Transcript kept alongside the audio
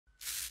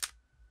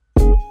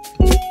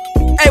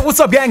Hey,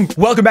 what's up, gang?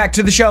 Welcome back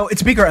to the show.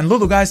 It's Beaker and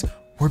Lulu, guys.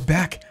 We're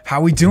back.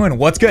 How we doing?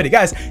 What's good? Hey,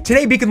 guys,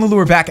 today Beak and Lulu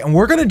are back, and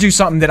we're gonna do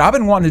something that I've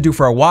been wanting to do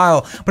for a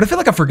while, but I feel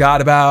like I forgot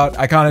about.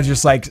 I kind of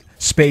just like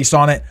spaced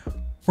on it.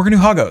 We're gonna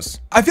do Hoggos.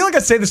 I feel like I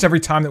say this every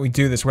time that we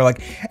do this. We're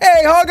like,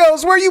 hey,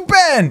 Hoggos, where you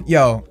been?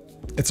 Yo,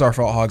 it's our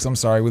fault, Hogs. I'm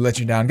sorry, we let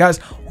you down. Guys,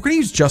 we're gonna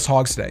use just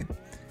Hogs today.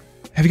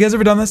 Have you guys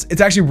ever done this?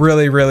 It's actually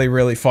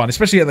really fun,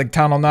 especially at like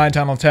Town Hall 9,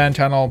 Town Hall 10,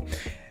 Town Hall,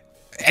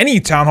 any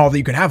Town Hall that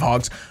you can have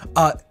Hogs.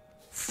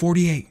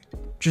 48.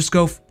 Just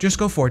go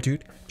for it,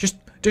 dude.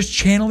 Just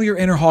channel your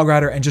inner hog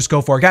rider and just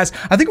go for it. Guys,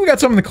 I think we got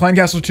some in the clan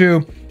castle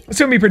too. It's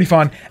gonna be pretty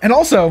fun. And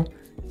also,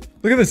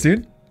 look at this,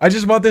 dude. I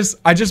just bought this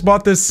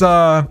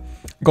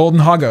golden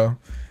hoggo.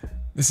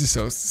 This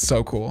is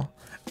so cool.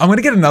 I'm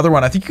gonna get another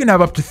one. I think you can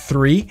have up to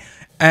 3.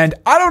 And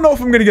I don't know if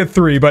I'm gonna get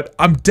 3, but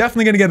I'm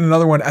definitely gonna get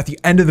another one at the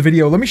end of the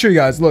video. Let me show you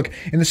guys. Look,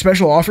 in the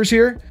special offers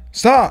here.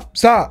 Stop.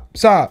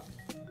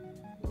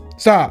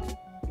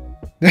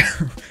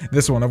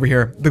 This one over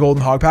here, the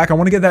golden hog pack. I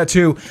want to get that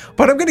too,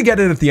 but I'm going to get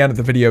it at the end of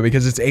the video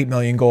because it's 8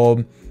 million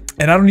gold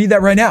and I don't need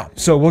that right now.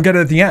 So we'll get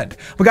it at the end.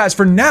 But guys,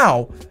 for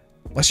now,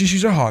 let's just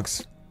use our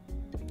hogs.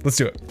 Let's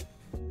do it.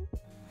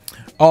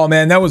 Oh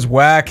man, that was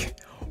whack.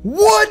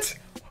 What?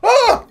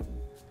 Ah!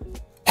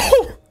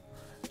 Oh!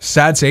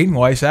 Sad Satan.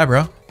 Why sad,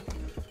 bro?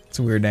 It's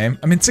a weird name.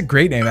 I mean, it's a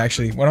great name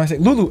actually. What do I say?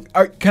 Lulu,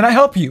 can I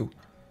help you?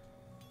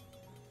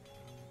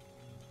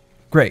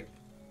 Great.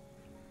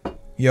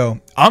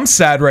 Yo, I'm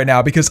sad right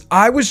now because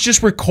I was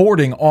just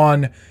recording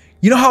on,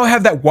 you know how I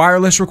have that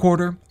wireless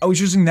recorder? I was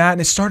using that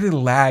and it started to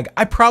lag.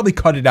 I probably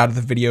cut it out of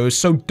the video. It was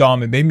so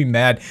dumb. It made me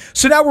mad.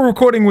 So now we're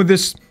recording with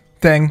this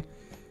thing.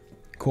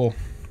 Cool.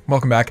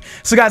 Welcome back.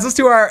 So guys, let's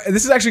do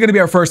this is actually going to be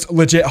our first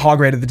legit hog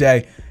raid of the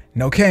day.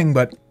 No king,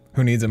 but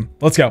who needs him?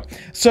 Let's go.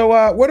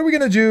 So what are we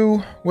going to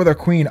do with our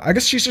queen? I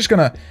guess she's just going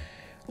to,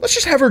 let's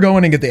just have her go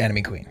in and get the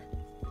enemy queen.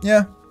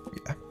 Yeah,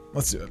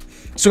 let's do it.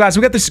 So guys,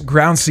 we got this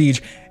ground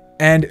siege.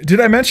 And did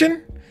I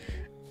mention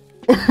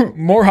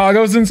more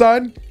hoggos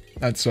inside?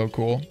 That's so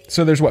cool.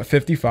 So there's what,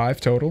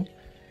 55 total?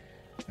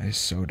 That is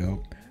so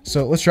dope.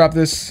 So let's drop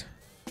this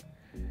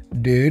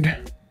dude.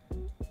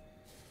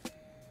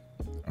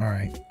 All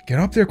right, get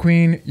up there,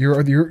 queen.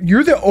 You're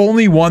the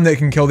only one that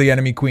can kill the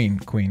enemy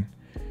queen.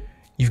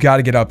 You've got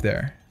to get up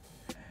there.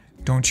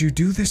 Don't you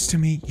do this to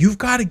me. You've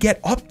got to get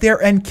up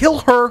there and kill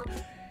her.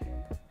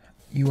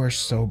 You are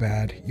so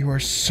bad. You are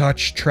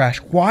such trash.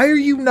 Why are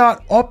you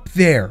not up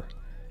there?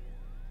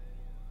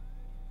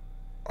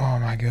 Oh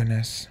my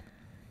goodness.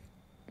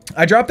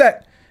 I dropped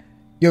that.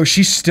 Yo,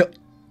 she's still.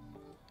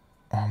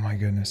 Oh my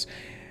goodness.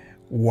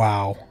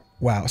 Wow.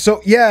 So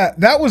yeah,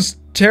 that was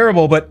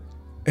terrible, but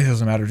it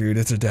doesn't matter, dude.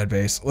 It's a dead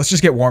base. Let's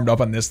just get warmed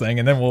up on this thing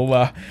and then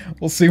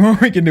we'll see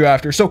what we can do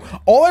after. So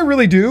all I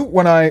really do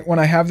when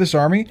I have this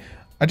army,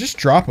 I just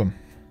drop them.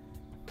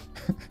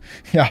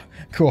 Yeah,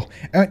 cool.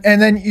 And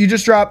then you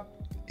just drop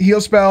heal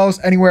spells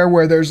anywhere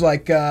where there's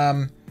like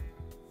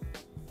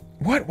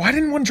what? Why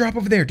didn't one drop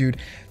over there, dude?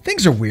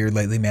 Things are weird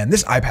lately, man.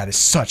 This iPad is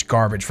such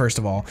garbage, first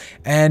of all.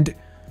 And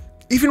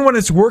even when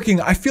it's working,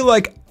 I feel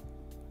like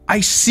I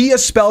see a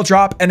spell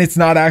drop and it's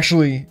not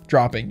actually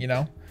dropping, you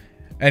know?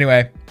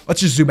 Anyway, let's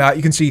just zoom out.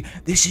 You can see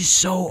this is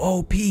so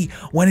OP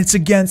when it's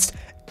against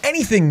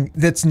anything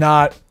that's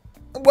not...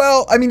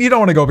 Well, I mean, you don't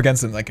want to go up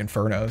against them like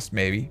Infernos,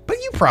 maybe. But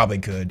you probably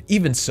could.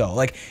 Even so,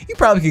 like, you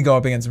probably could go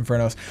up against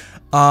Infernos.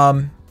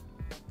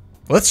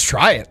 Let's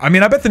try it. I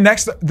mean, I bet the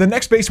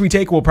next base we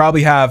take will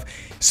probably have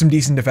some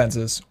decent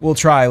defenses. We'll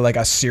try like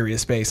a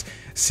serious base,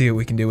 see what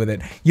we can do with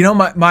it. You know,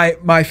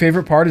 my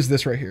favorite part is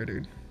this right here,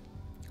 dude.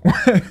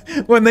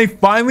 When they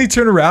finally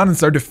turn around and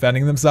start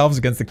defending themselves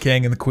against the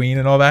king and the queen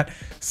and all that.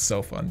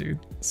 So fun, dude.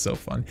 So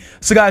fun.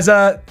 So guys,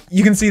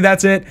 you can see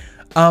that's it.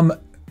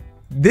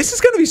 This is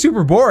gonna be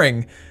super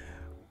boring.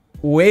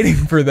 Waiting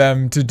for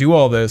them to do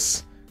all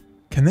this.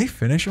 Can they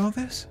finish all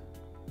this?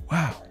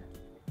 Wow.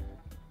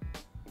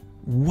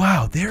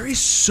 Wow, there is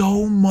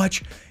so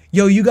much.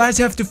 Yo, you guys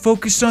have to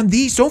focus on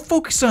these. Don't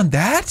focus on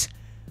that.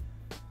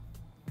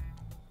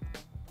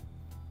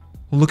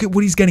 Look at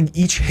what he's getting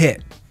each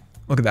hit.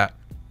 Look at that.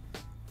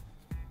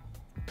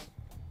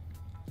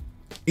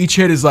 Each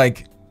hit is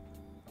like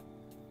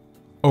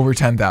over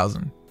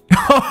 10,000.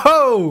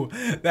 Oh,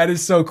 that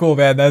is so cool,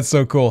 man. That's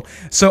so cool.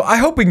 So I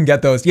hope we can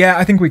get those. Yeah,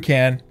 I think we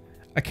can.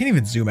 I can't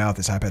even zoom out.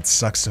 This iPad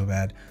sucks so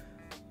bad.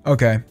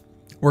 Okay,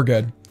 we're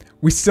good.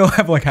 We still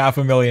have like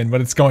 500,000,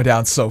 but it's going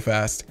down so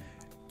fast.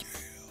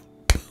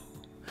 Yeah.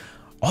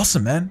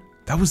 Awesome, man.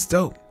 That was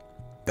dope.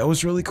 That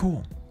was really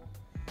cool.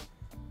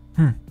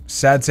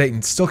 Sad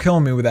Satan. Still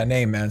killing me with that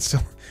name, man.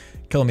 Still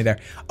killing me there.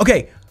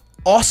 Okay.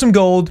 Awesome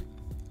gold.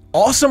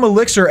 Awesome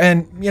elixir.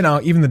 And, you know,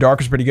 even the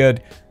dark is pretty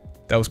good.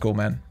 That was cool,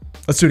 man.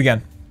 Let's do it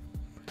again.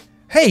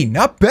 Hey,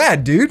 not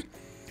bad, dude.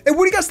 Hey,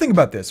 what do you guys think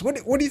about this?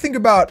 What do you think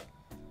about...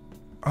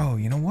 Oh,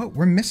 you know what?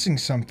 We're missing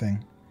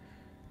something.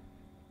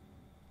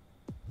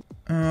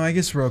 I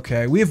guess we're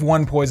okay. We have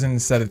 1 poison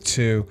instead of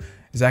 2.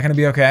 Is that going to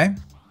be okay?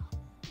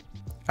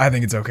 I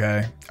think it's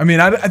okay. I mean,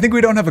 I think we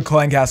don't have a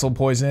clan castle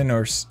poison,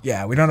 or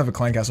yeah, we don't have a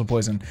clan castle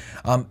poison.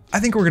 I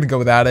think we're gonna go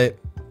without it.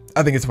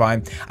 I think it's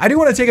fine. I do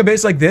want to take a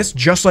base like this,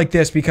 just like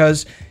this,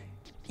 because,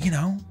 you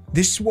know,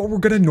 this is what we're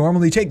going to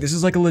normally take. This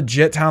is like a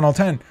legit Town Hall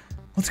 10.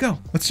 Let's go.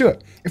 Let's do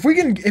it. If we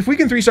can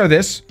 3-star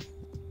this,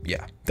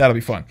 yeah, that'll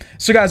be fun.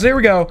 So guys, there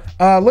we go.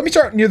 Let me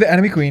start near the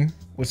enemy queen.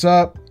 What's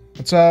up?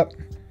 What's up?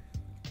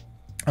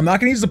 I'm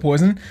not going to use the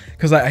poison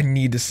because I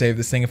need to save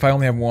this thing. If I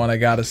only have one, I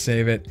got to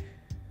save it.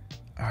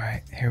 All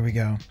right, here we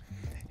go.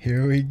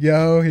 Here we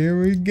go. Here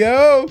we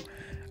go.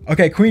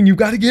 Okay, queen, you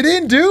got to get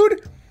in,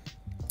 dude.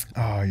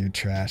 Oh, you're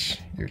trash.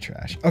 You're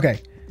trash. Okay.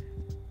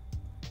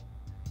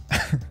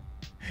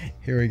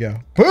 Here we go.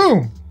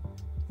 Boom.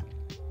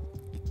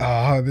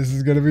 Oh, this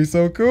is going to be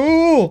so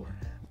cool.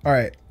 All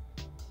right.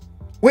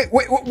 Wait.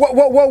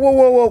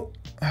 Whoa.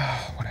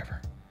 Oh,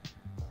 whatever.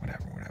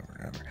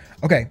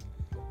 Okay.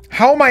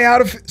 How am I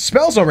out of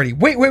spells already?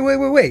 Wait.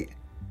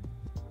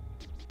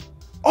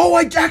 Oh,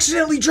 I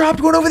accidentally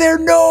dropped one over there.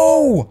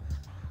 No.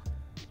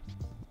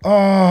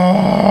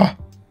 Oh.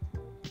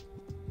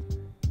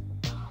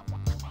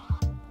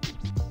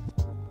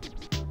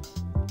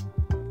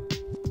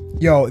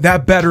 Yo,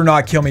 that better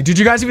not kill me. Did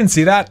you guys even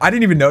see that? I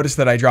didn't even notice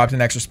that I dropped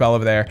an extra spell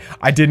over there.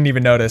 I didn't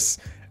even notice.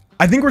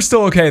 I think we're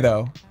still okay,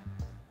 though.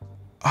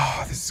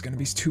 Oh, this is going to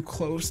be too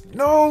close.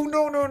 No.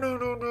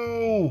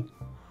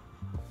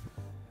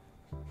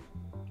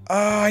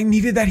 I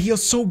needed that heal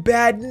so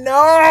bad.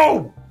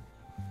 No!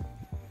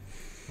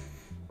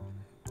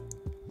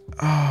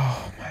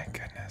 Oh, my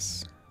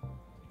goodness.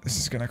 This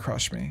is going to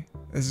crush me.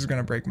 This is going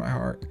to break my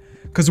heart.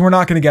 Because we're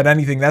not going to get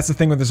anything. That's the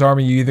thing with this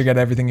army. You either get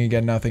everything or you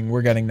get nothing.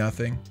 We're getting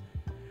nothing.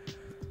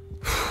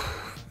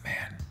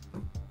 Man.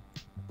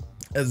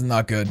 This is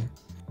not good.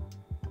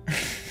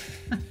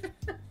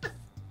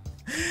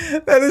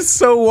 That is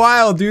so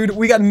wild, dude.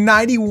 We got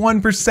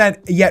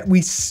 91%, yet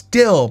we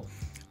still...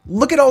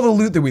 Look at all the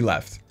loot that we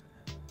left.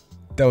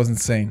 That was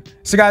insane.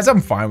 So guys,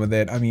 I'm fine with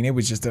it. I mean, it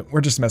was just... we're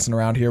just messing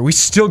around here. We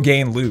still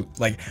gain loot.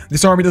 Like,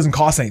 this army doesn't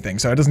cost anything,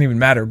 so it doesn't even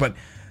matter. But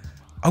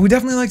I would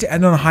definitely like to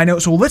end on a high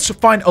note. So let's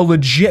find a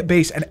legit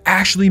base and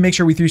actually make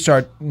sure we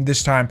 3-star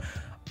this time.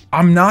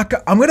 I'm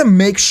going to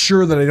make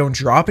sure that I don't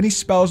drop any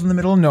spells in the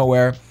middle of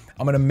nowhere.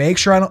 I'm going to make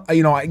sure I don't...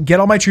 You know, I get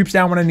all my troops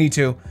down when I need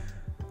to.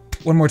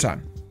 One more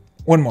time.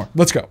 One more.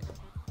 Let's go.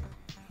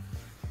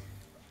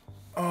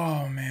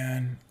 Oh,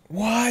 man.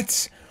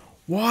 What?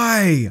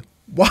 Why?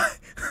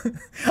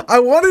 I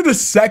wanted a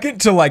second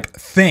to, like,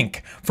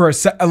 think for a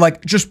sec.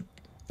 Like, just,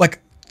 like,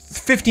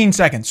 15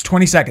 seconds,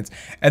 20 seconds.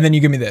 And then you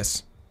give me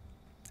this.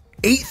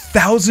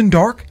 8,000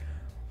 dark?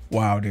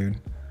 Wow, dude.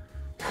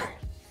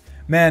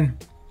 Man.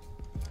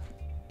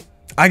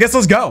 I guess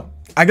let's go.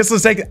 I guess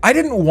let's take it. I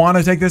didn't want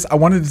to take this. I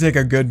wanted to take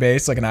a good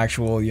base, like an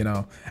actual, you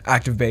know,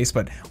 active base,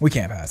 but we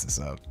can't pass this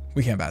up.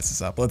 We can't pass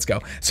this up. Let's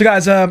go. So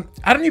guys, I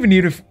don't even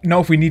need to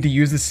know if we need to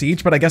use the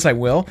siege, but I guess I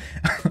will.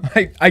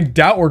 I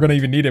doubt we're going to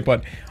even need it,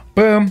 but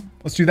boom,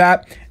 let's do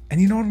that.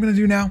 And you know what I'm going to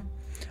do now?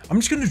 I'm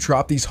just going to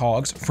drop these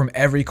hogs from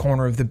every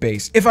corner of the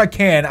base. If I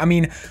can. I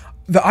mean,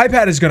 the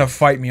iPad is going to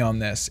fight me on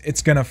this.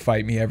 It's going to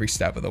fight me every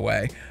step of the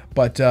way,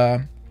 but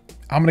I'm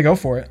going to go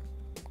for it.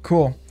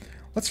 Cool.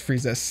 Let's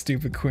freeze that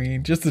stupid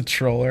queen. Just a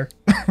troller.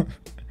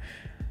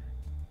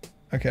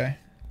 Okay.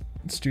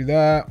 Let's do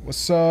that.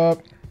 What's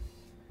up?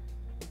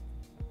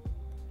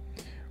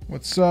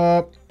 What's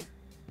up?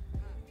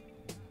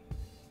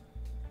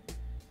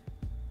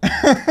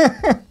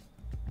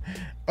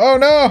 Oh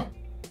no!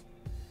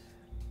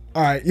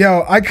 Alright,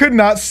 yo, I could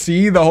not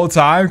see the whole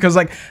time because,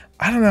 like,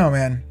 I don't know,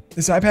 man.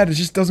 This iPad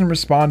just doesn't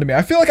respond to me.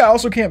 I feel like I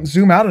also can't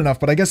zoom out enough,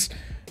 but I guess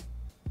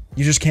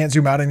you just can't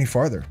zoom out any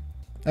farther.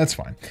 That's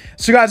fine.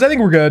 So guys, I think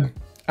we're good.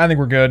 I think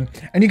we're good.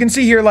 And you can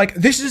see here, like,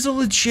 this is a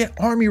legit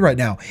army right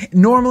now.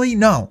 Normally,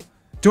 no.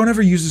 Don't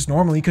ever use this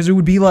normally because it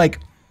would be like...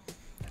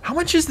 How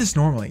much is this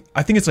normally?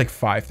 I think it's like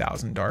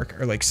 5,000 dark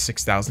or like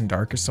 6,000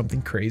 dark or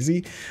something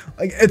crazy.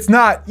 Like, it's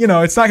not, you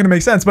know, it's not going to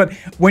make sense. But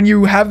when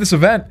you have this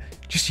event,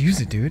 just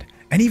use it, dude.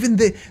 And even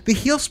the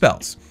heal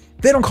spells,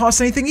 they don't cost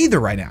anything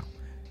either right now.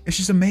 It's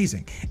just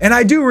amazing. And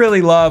I do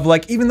really love,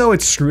 like, even though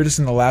it screwed us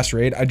in the last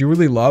raid, I do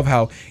really love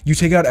how you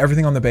take out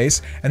everything on the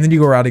base and then you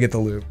go around to get the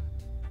loot.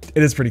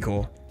 It is pretty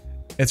cool.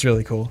 It's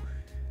really cool.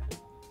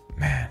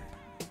 Man.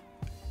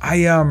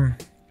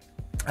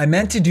 I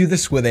meant to do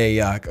this with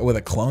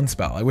a clone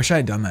spell. I wish I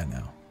had done that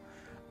now.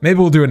 Maybe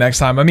we'll do it next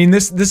time. I mean,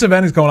 this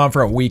event is going on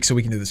for a week, so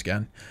we can do this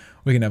again.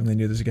 We can definitely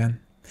do this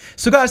again.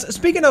 So guys,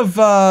 speaking of,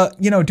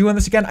 you know, doing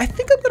this again, I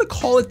think I'm going to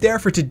call it there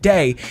for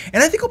today.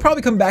 And I think I'll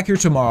probably come back here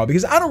tomorrow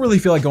because I don't really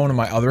feel like going to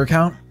my other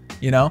account,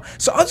 you know?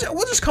 So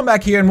we'll just come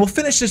back here and we'll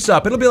finish this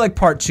up. It'll be like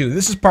part 2.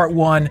 This is part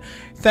 1.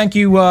 Thank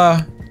you,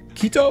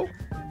 Keto.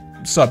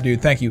 What's up,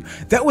 dude? Thank you.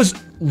 That was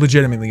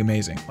legitimately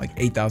amazing. Like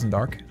 8,000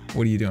 dark.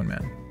 What are you doing,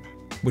 man?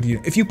 What do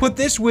you... If you put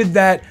this with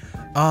that...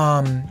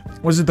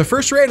 was it the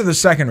first raid or the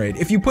second raid?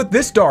 If you put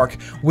this dark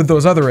with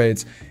those other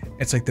raids,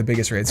 it's like the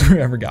biggest raids we've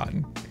ever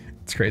gotten.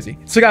 It's crazy.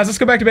 So guys, let's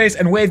go back to base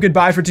and wave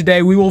goodbye for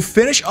today. We will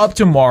finish up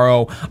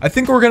tomorrow. I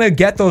think we're gonna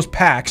get those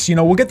packs. You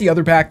know, we'll get the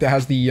other pack that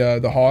has the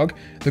hog,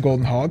 the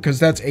golden hog, because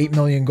that's 8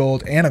 million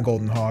gold and a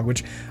golden hog,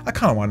 which I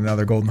kind of want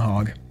another golden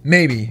hog.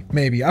 Maybe.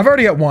 I've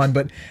already got one,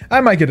 but I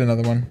might get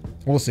another one.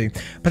 We'll see.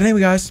 But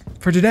anyway, guys,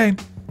 for today,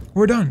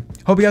 we're done.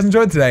 Hope you guys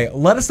enjoyed today.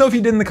 Let us know if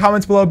you did in the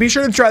comments below. Be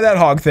sure to try that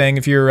hog thing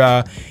if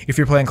you're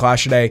playing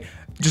Clash today.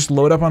 Just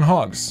load up on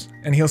hogs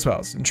and heal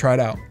spells and try it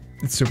out.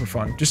 It's super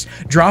fun. Just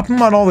drop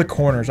them on all the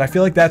corners. I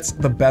feel like that's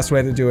the best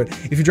way to do it.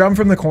 If you drop them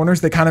from the corners,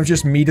 they kind of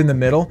just meet in the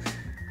middle.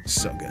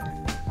 So good.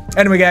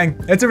 Anyway, gang,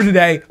 that's it for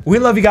today. We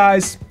love you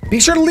guys. Be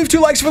sure to leave 2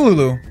 likes for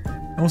Lulu.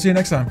 And we'll see you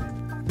next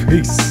time.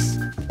 Peace.